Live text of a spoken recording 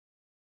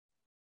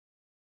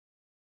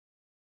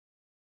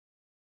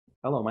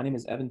Hello, my name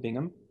is Evan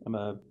Bingham. I'm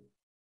a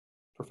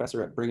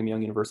professor at Brigham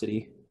Young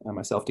University.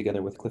 Myself,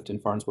 together with Clifton,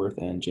 Farnsworth,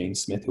 and Jane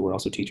Smith, who are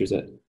also teachers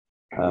at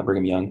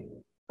Brigham Young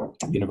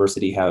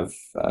University, have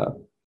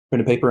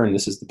written a paper, and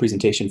this is the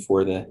presentation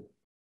for the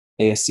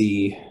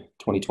ASC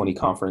 2020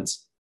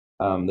 conference.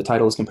 The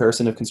title is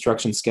Comparison of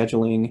Construction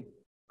Scheduling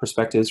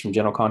Perspectives from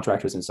General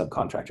Contractors and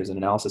Subcontractors, an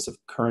Analysis of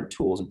Current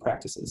Tools and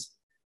Practices.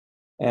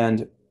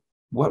 And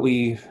what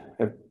we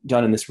have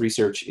done in this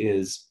research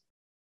is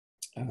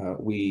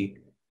we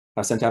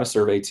sent out a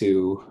survey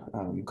to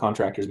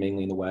contractors,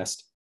 mainly in the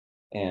West,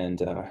 and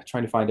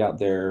trying to find out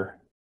their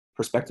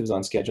perspectives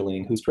on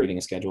scheduling, who's creating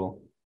a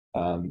schedule,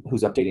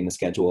 who's updating the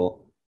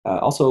schedule,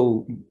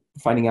 also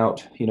finding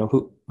out,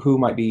 who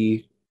might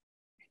be,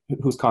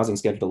 who's causing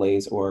schedule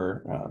delays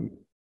or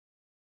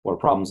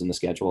problems in the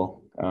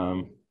schedule.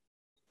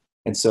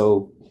 And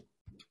so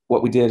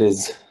what we did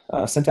is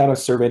sent out a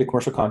survey to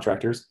commercial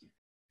contractors.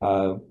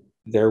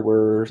 There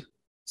were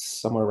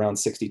somewhere around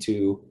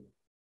 62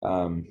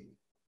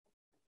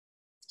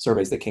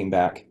 surveys that came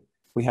back.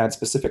 We had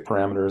specific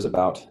parameters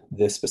about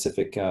this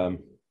specific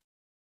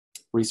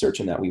research,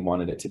 and that we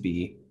wanted it to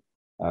be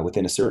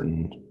within a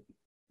certain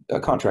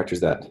contractors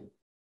that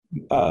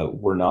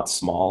were not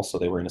small, so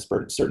they were in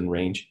a certain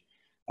range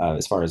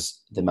as far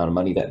as the amount of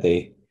money that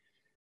they,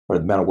 or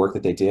the amount of work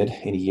that they did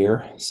in a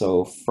year.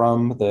 So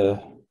from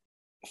the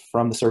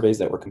surveys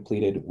that were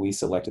completed, we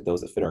selected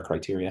those that fit our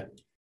criteria.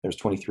 There's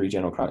 23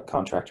 general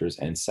contractors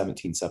and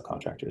 17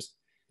 subcontractors.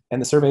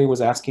 And the survey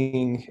was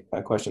asking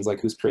questions like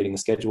who's creating the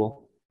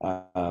schedule,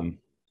 what kind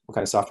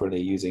of software are they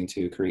using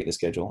to create the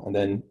schedule, and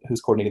then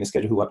who's coordinating the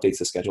schedule, who updates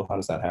the schedule, how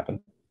does that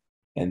happen?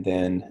 And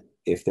then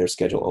if their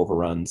schedule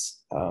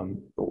overruns,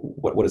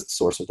 what is the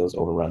source of those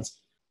overruns?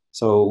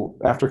 So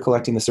after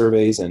collecting the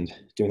surveys and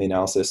doing the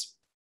analysis,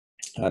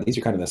 these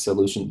are kind of the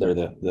solution, they're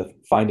the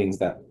findings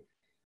that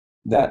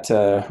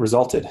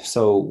resulted.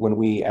 So when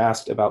we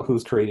asked about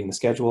who's creating the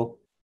schedule,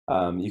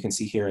 you can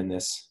see here in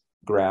this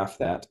graph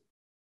that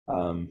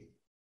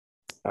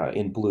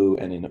in blue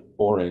and in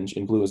orange,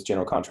 in blue is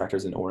general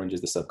contractors, and orange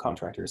is the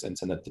subcontractors, and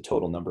so that's the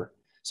total number.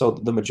 So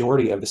the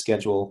majority of the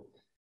schedule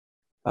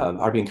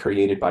are being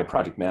created by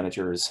project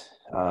managers.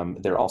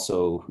 They're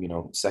also,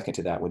 second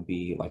to that would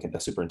be like a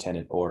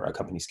superintendent or a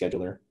company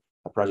scheduler.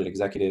 Project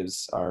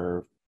executives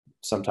are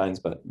sometimes,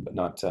 but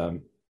not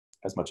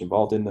as much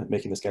involved in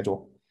making the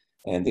schedule.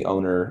 And the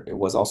owner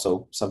was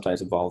also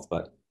sometimes involved,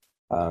 but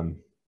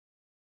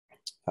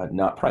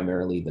not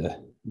primarily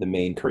the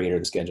main creator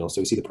of the schedule. So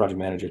we see the project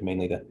manager is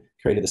mainly the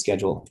creator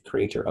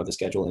of the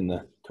schedule in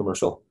the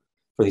commercial,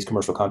 for these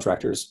commercial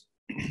contractors.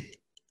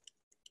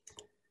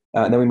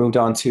 And then we moved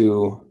on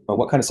to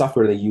what kind of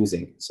software are they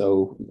using.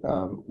 So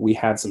we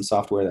had some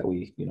software that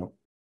we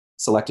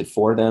selected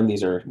for them.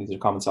 These are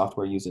common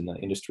software used in the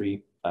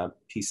industry.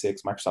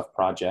 P6, Microsoft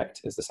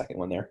Project is the second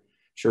one there.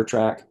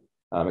 SureTrack,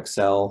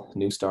 Excel,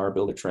 Newstar,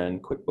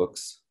 Buildertrend,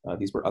 QuickBooks.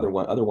 These were other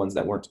ones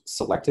that weren't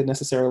selected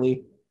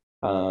necessarily.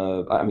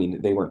 I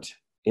mean, they weren't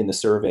in the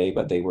survey,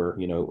 but they were,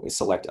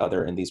 select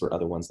other, and these were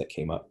other ones that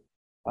came up.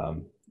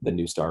 The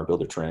Newstar,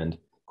 Buildertrend,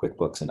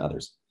 QuickBooks, and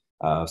others.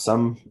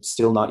 Some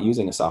still not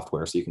using a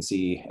software. So you can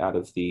see out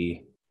of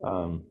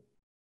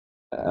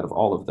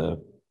all of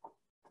the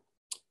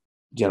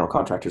general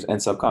contractors and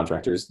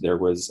subcontractors, there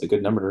was a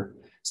good number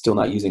still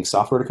not using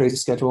software to create a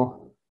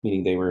schedule,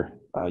 meaning they were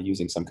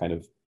using some kind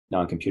of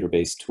non-computer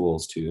based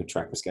tools to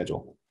track the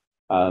schedule.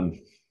 And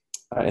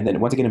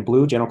then once again in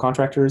blue, general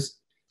contractors,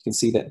 you can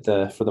see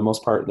that for the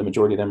most part, the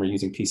majority of them are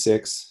using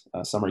P6.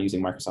 Some are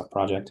using Microsoft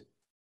Project.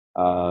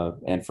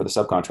 And for the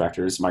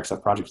subcontractors,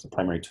 Microsoft Project is the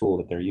primary tool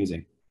that they're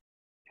using.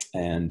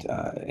 And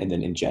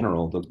then in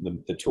general,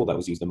 the tool that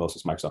was used the most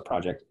was Microsoft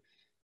Project.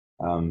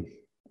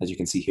 As you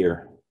can see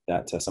here,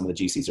 that some of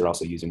the GCs are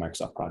also using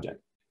Microsoft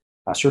Project.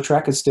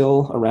 SureTrack is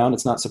still around.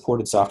 It's not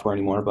supported software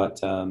anymore, but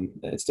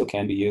it still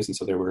can be used. And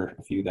so there were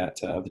a few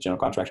of the general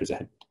contractors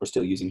that were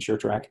still using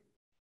SureTrack.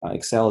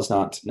 Excel is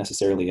not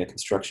necessarily a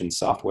construction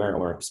software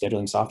or a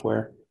scheduling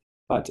software,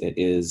 but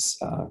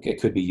it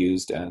could be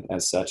used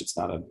as such. It's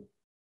not a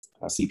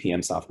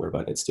CPM software,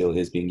 but it still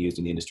is being used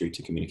in the industry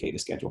to communicate the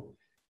schedule.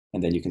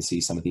 And then you can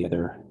see some of the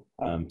other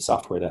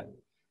software that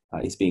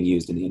is being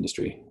used in the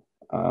industry.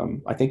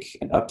 I think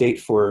an update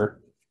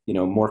for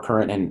more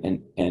current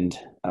and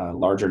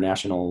larger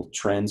national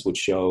trends would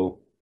show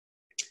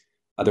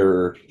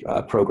other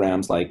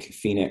programs like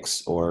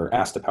Phoenix or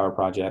Asta Power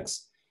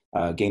projects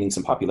gaining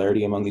some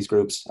popularity among these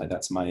groups.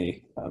 That's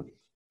my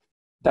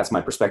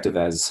perspective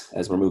as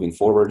we're moving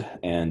forward,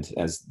 and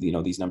as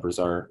these numbers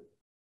are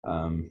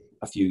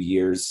a few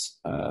years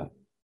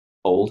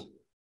old.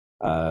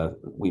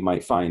 We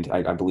might find,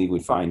 I believe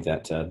we'd find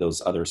that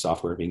those other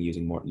software are being used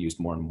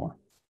more and more.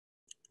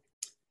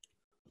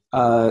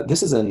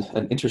 This is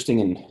an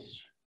interesting and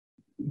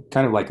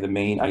kind of like the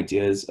main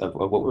ideas of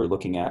what we're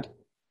looking at,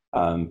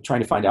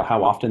 trying to find out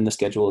how often the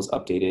schedule is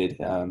updated,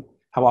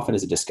 how often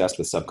is it discussed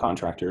with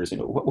subcontractors,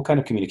 what kind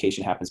of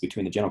communication happens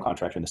between the general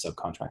contractor and the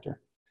subcontractor.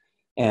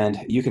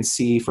 And you can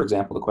see, for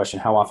example, the question,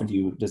 how often do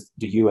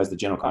you as the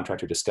general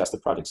contractor discuss the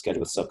project schedule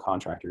with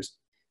subcontractors?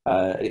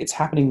 It's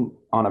happening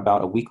on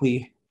about a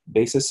weekly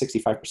basis.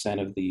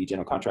 65% of the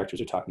general contractors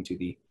are talking to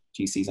the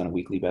GCs on a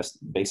weekly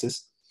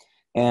basis.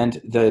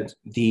 And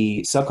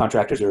the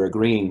subcontractors are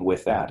agreeing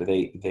with that.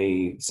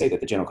 They say that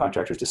the general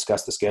contractors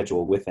discuss the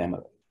schedule with them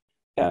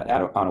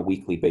on a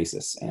weekly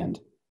basis. And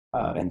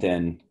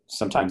then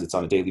sometimes it's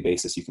on a daily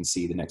basis. You can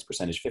see the next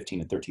percentage, 15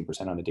 and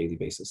 13% on a daily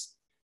basis.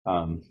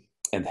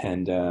 And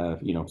then,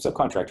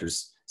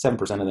 subcontractors,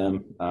 7% of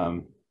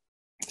them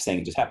saying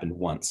it just happened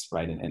once,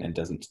 right? And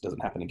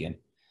doesn't happen again.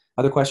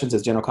 Other questions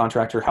as general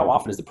contractor, how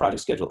often is the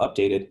project schedule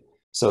updated?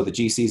 So the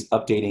GC's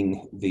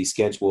updating the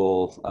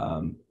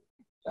schedule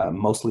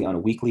mostly on a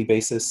weekly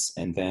basis,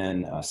 and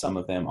then some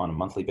of them on a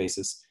monthly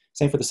basis.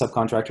 Same for the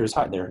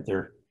subcontractors.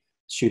 They're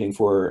shooting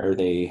for, or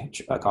they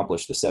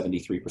accomplish the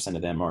 73%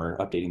 of them are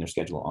updating their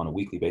schedule on a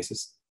weekly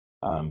basis.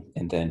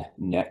 And then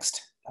next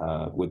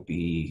would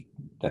be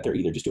that they're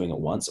either just doing it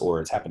once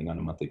or it's happening on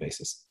a monthly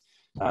basis.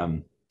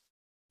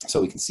 So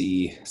we can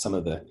see some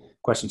of the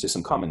questions to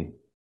some common,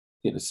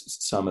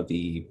 some of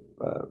the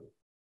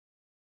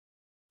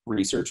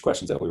research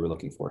questions that we were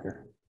looking for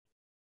here.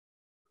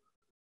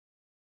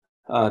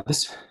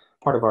 This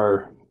part of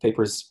our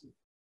paper is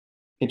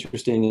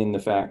interesting in the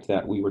fact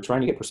that we were trying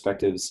to get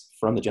perspectives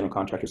from the general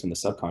contractors and the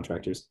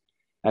subcontractors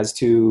as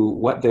to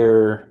what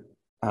their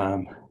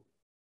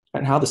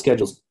and how the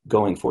schedule's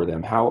going for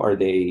them. How are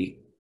they?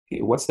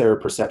 What's their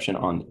perception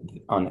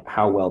on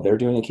how well they're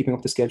doing at keeping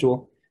up the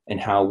schedule, and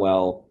how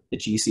well the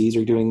GCs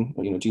are doing?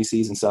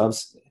 GCs and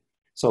subs.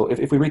 So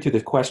if we read through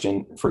the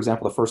question, for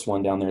example, the first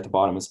one down there at the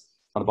bottom is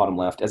on the bottom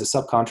left. As a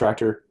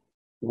subcontractor,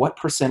 what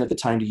percent of the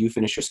time do you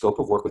finish your scope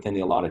of work within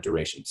the allotted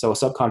duration? So a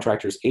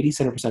subcontractor is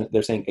 87%.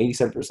 They're saying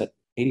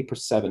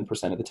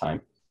 87% of the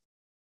time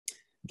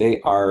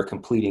they are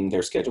completing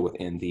their schedule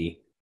within the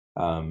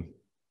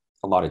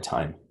allotted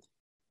time.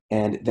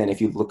 And then if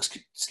you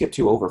skip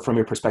two over, from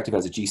your perspective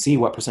as a GC,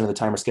 what percent of the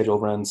time are schedule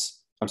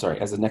overruns? I'm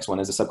sorry, as the next one,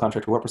 as a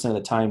subcontractor, what percent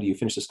of the time do you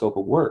finish the scope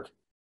of work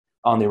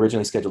on the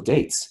originally scheduled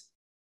dates?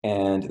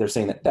 And they're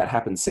saying that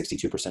happens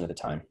 62% of the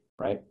time,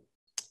 right?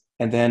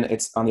 And then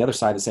it's on the other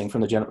side, it's saying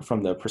from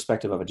the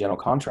perspective of a general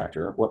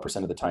contractor, what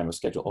percent of the time are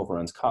schedule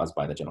overruns caused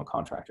by the general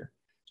contractor?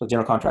 So the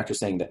general contractor is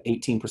saying that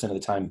 18% of the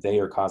time they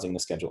are causing the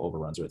schedule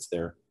overruns, or it's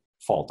their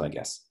fault, I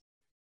guess.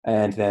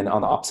 And then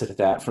on the opposite of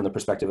that, from the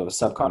perspective of a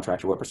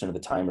subcontractor, what percent of the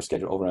time are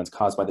schedule overruns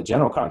caused by the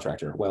general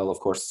contractor? Well, of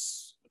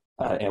course,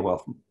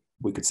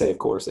 we could say, of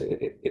course,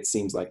 it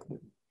seems like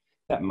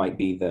that might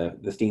be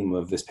the theme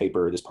of this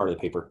paper, this part of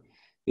the paper,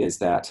 is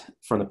that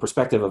from the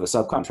perspective of a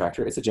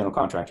subcontractor, it's a general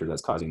contractor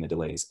that's causing the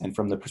delays. And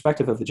from the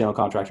perspective of the general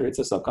contractor, it's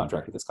a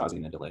subcontractor that's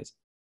causing the delays.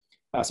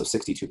 So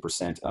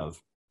 62%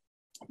 of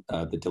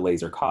the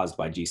delays are caused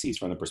by GCs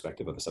from the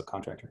perspective of the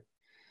subcontractor.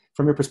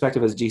 From your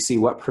perspective as a GC,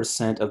 what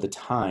percent of the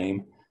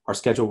time are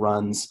schedule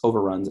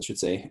overruns, I should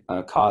say,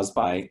 caused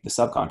by the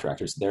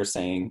subcontractors? They're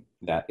saying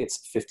that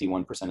it's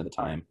 51% of the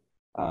time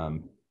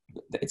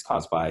that it's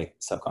caused by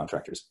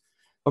subcontractors.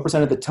 What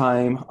percent of the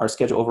time are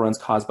schedule overruns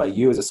caused by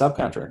you as a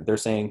subcontractor? They're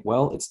saying,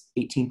 well, it's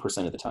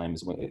 18% of the time.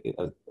 Is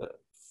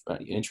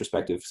an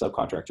introspective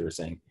subcontractor is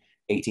saying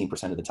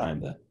 18% of the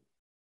time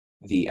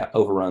the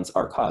overruns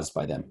are caused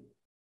by them.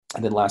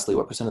 And then lastly,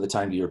 what percent of the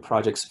time do your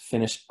projects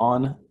finish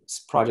on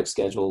project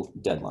schedule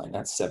deadline?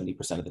 That's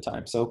 70% of the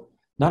time. So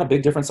not a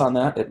big difference on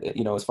that,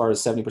 as far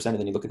as 70%, and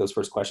then you look at those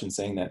first questions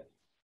saying that,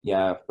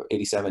 yeah,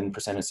 87% and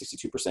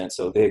 62%.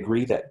 So they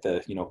agree that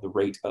the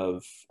rate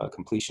of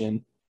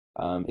completion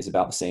is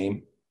about the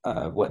same.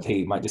 What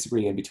they might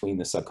disagree in between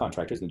the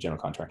subcontractors and the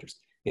general contractors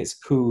is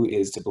who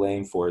is to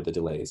blame for the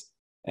delays.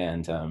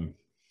 And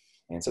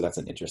so that's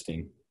an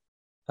interesting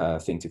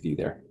thing to view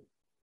there.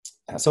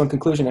 So in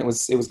conclusion, it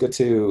was good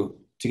to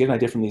get an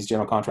idea from these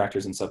general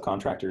contractors and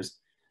subcontractors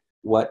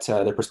what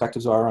their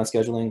perspectives are on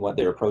scheduling, what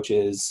their approach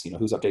is,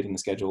 who's updating the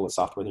schedule, what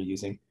software they're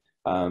using.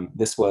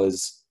 This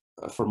was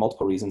for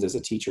multiple reasons. As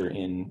a teacher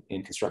in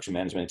construction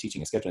management and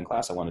teaching a scheduling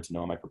class, I wanted to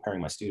know, am I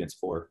preparing my students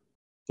for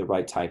the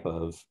right type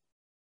of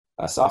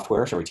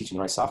software? Are we teaching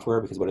the right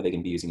software? Because what are they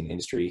going to be using in the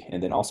industry?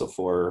 And then also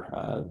for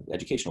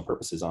educational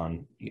purposes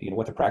on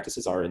what the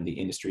practices are in the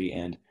industry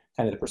and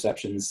kind of the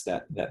perceptions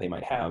that they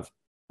might have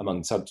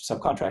among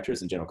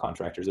subcontractors and general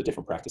contractors, the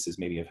different practices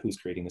maybe of who's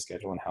creating the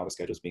schedule and how the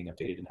schedule is being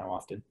updated and how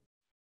often.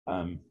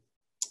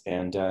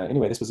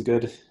 Anyway, this was a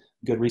good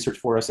research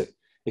for us.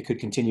 It could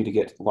continue to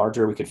get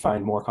larger. We could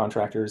find more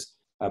contractors,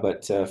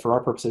 but for our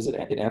purposes,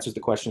 it answers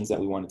the questions that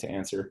we wanted to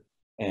answer,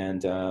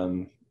 and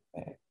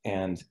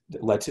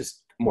led to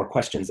more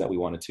questions that we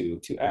wanted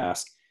to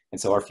ask. And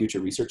so our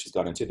future research has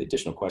got into the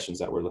additional questions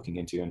that we're looking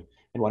into and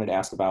wanted to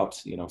ask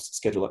about,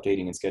 schedule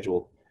updating and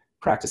schedule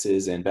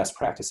practices and best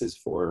practices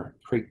for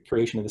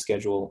creation of the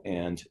schedule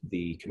and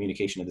the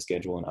communication of the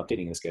schedule and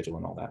updating the schedule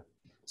and all that.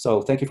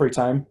 So thank you for your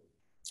time.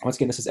 Once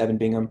again, this is Evan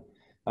Bingham,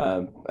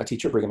 a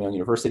teacher at Brigham Young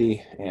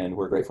University, and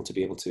we're grateful to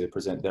be able to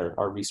present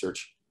our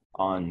research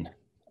on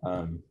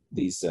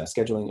these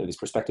scheduling, or these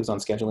perspectives on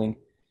scheduling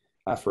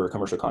for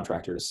commercial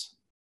contractors.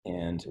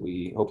 And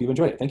we hope you've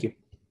enjoyed it. Thank you.